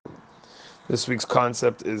This week's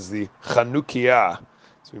concept is the Chanukiah.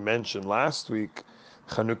 As we mentioned last week,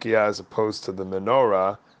 Chanukiah, as opposed to the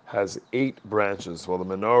menorah, has 8 branches, while the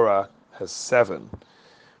menorah has 7.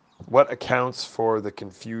 What accounts for the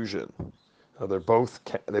confusion? Now they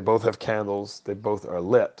both have candles, they both are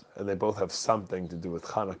lit, and they both have something to do with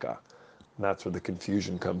Hanukkah. And that's where the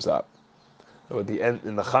confusion comes up. So at the end,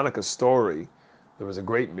 in the Hanukkah story, there was a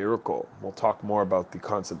great miracle. We'll talk more about the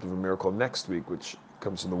concept of a miracle next week, which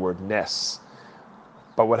comes from the word nes.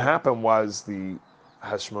 But what happened was the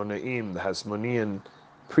Hashmonaim, the Hasmonean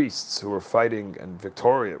priests who were fighting and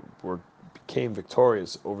became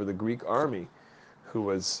victorious over the Greek army, who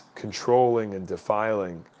was controlling and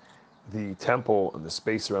defiling the temple and the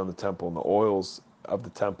space around the temple and the oils of the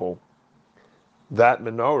temple. That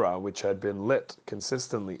menorah, which had been lit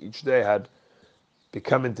consistently each day, had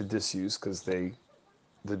become into disuse because the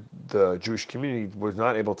Jewish community was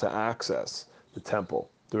not able to access the temple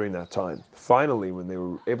during that time. Finally, when they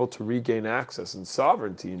were able to regain access and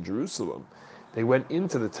sovereignty in Jerusalem, they went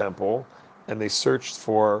into the temple and they searched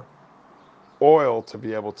for oil to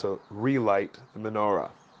be able to relight the menorah.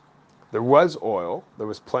 There was oil, there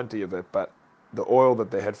was plenty of it, but the oil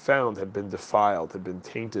that they had found had been defiled, had been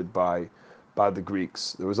tainted by the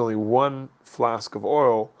Greeks. There was only one flask of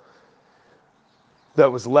oil that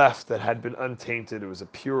was left that had been untainted. It was a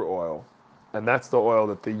pure oil. And that's the oil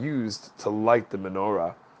that they used to light the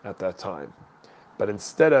menorah at that time. But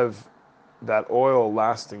instead of that oil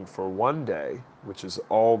lasting for one day, which is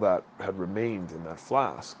all that had remained in that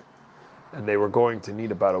flask, and they were going to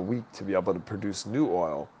need about a week to be able to produce new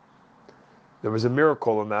oil, there was a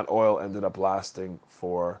miracle, and that oil ended up lasting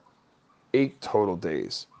for 8 total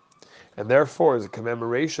days. And therefore, as a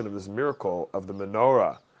commemoration of this miracle of the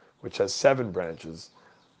menorah, which has 7 branches,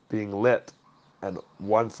 being lit and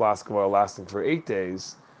one flask of oil lasting for 8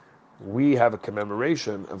 days, we have a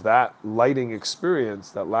commemoration of that lighting experience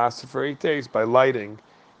that lasted for 8 days by lighting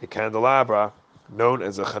a candelabra known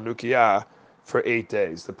as a Chanukiah for 8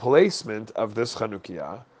 days. The placement of this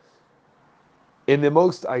Chanukiah, in the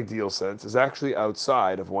most ideal sense, is actually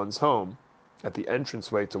outside of one's home, at the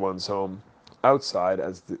entranceway to one's home, outside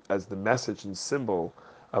as the message and symbol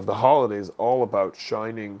of the holiday is all about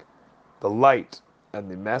shining the light and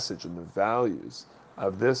the message and the values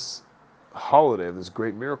of this holiday, of this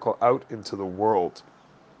great miracle, out into the world.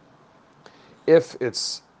 If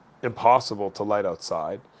it's impossible to light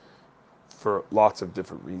outside for lots of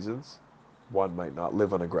different reasons, one might not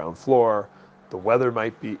live on a ground floor, the weather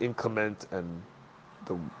might be inclement, and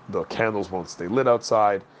the candles won't stay lit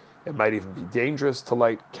outside. It might even be dangerous to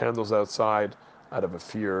light candles outside out of a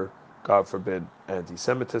fear, God forbid,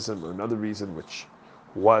 anti-Semitism or another reason, which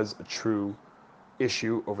was a true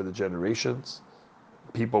issue over the generations.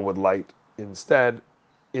 People would light instead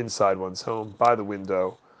inside one's home by the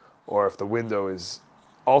window, or if the window is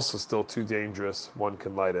also still too dangerous, one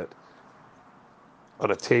can light it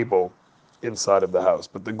on a table inside of the house.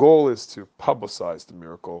 But the goal is to publicize the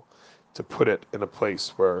miracle, to put it in a place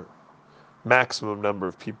where maximum number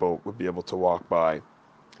of people would be able to walk by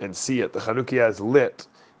and see it. The Chanukiah is lit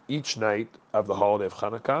each night of the holiday of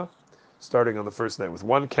Hanukkah, starting on the first night with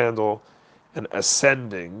one candle and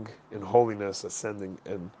ascending in holiness, ascending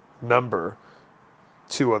in number,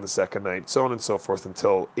 2 on the second night, so on and so forth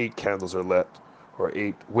until 8 candles are lit, or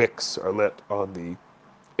 8 wicks are lit on the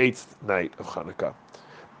 8th night of Hanukkah.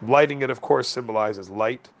 Lighting it, of course, symbolizes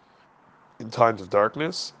light in times of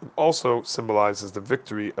darkness, and also symbolizes the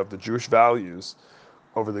victory of the Jewish values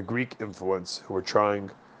over the Greek influence, who were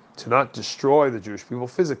trying to not destroy the Jewish people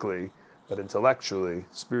physically, but intellectually,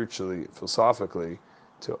 spiritually, philosophically,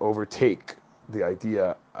 to overtake the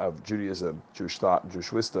idea of Judaism, Jewish thought, and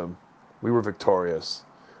Jewish wisdom. We were victorious.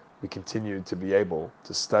 We continued to be able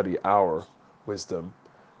to study our wisdom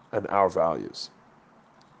and our values.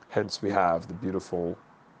 Hence we have the beautiful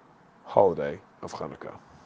holiday of Hanukkah.